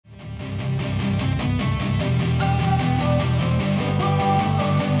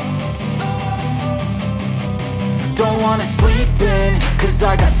wanna sleep in, cause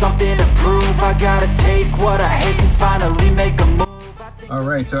I got something to prove. I gotta take what I hate and finally make a move.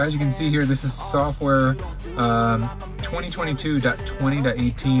 Alright, so as you can see here, this is software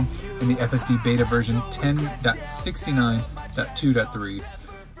 2022.20.18 in the FSD beta version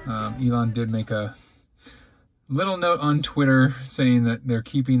 10.69.2.3. Elon did make a little note on Twitter saying that they're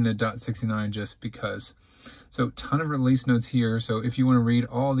keeping the .69 just because. So ton of release notes here. So if you want to read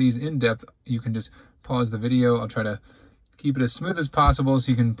all these in depth, you can just pause the video. I'll try to keep it as smooth as possible so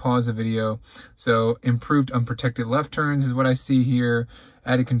you can pause the video. So improved unprotected left turns is what I see here.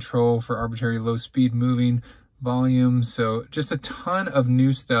 Added control for arbitrary low speed moving volumes. So just a ton of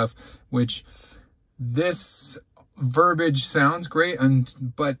new stuff, which this verbiage sounds great,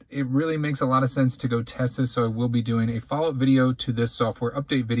 but it really makes a lot of sense to go test this. So I will be doing a follow-up video to this software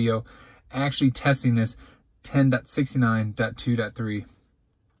update video, actually testing this 10.69.2.3.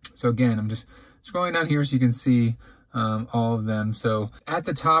 So again, I'm just scrolling down here so you can see all of them. So at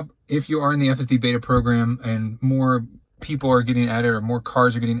the top, if you are in the FSD beta program and more people are getting added or more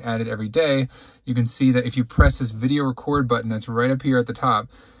cars are getting added every day, you can see that if you press this video record button that's right up here at the top,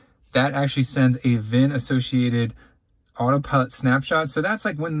 that actually sends a VIN associated autopilot snapshot. So that's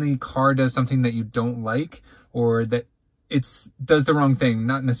like when the car does something that you don't like, or that does the wrong thing,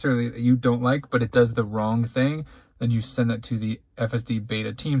 not necessarily that you don't like, but it does the wrong thing. Then you send that to the FSD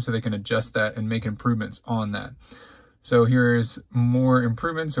beta team so they can adjust that and make improvements on that. So here's more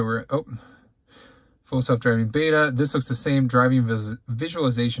improvements. So we're, full self-driving beta. This looks the same, driving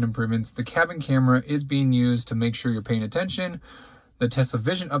visualization improvements. The cabin camera is being used to make sure you're paying attention. The Tesla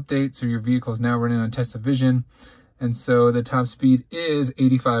Vision update, so your vehicle is now running on Tesla Vision. And so the top speed is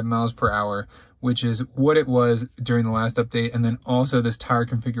 85 miles per hour, which is what it was during the last update. And then also this tire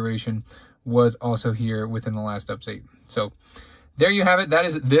configuration was also here within the last update. So there you have it. That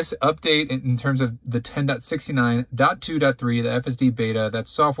is this update in terms of the 10.69.2.3, the FSD beta. That's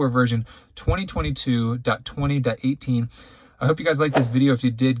software version 2022.20.18. I hope you guys liked this video. If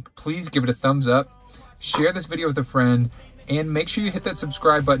you did, please give it a thumbs up. Share this video with a friend. And make sure you hit that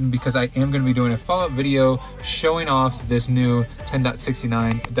subscribe button because I am going to be doing a follow-up video showing off this new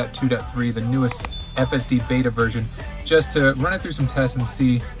 10.69.2.3, the newest FSD beta version, just to run it through some tests and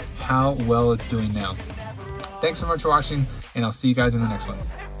see how well it's doing now. Thanks so much for watching, and I'll see you guys in the next one.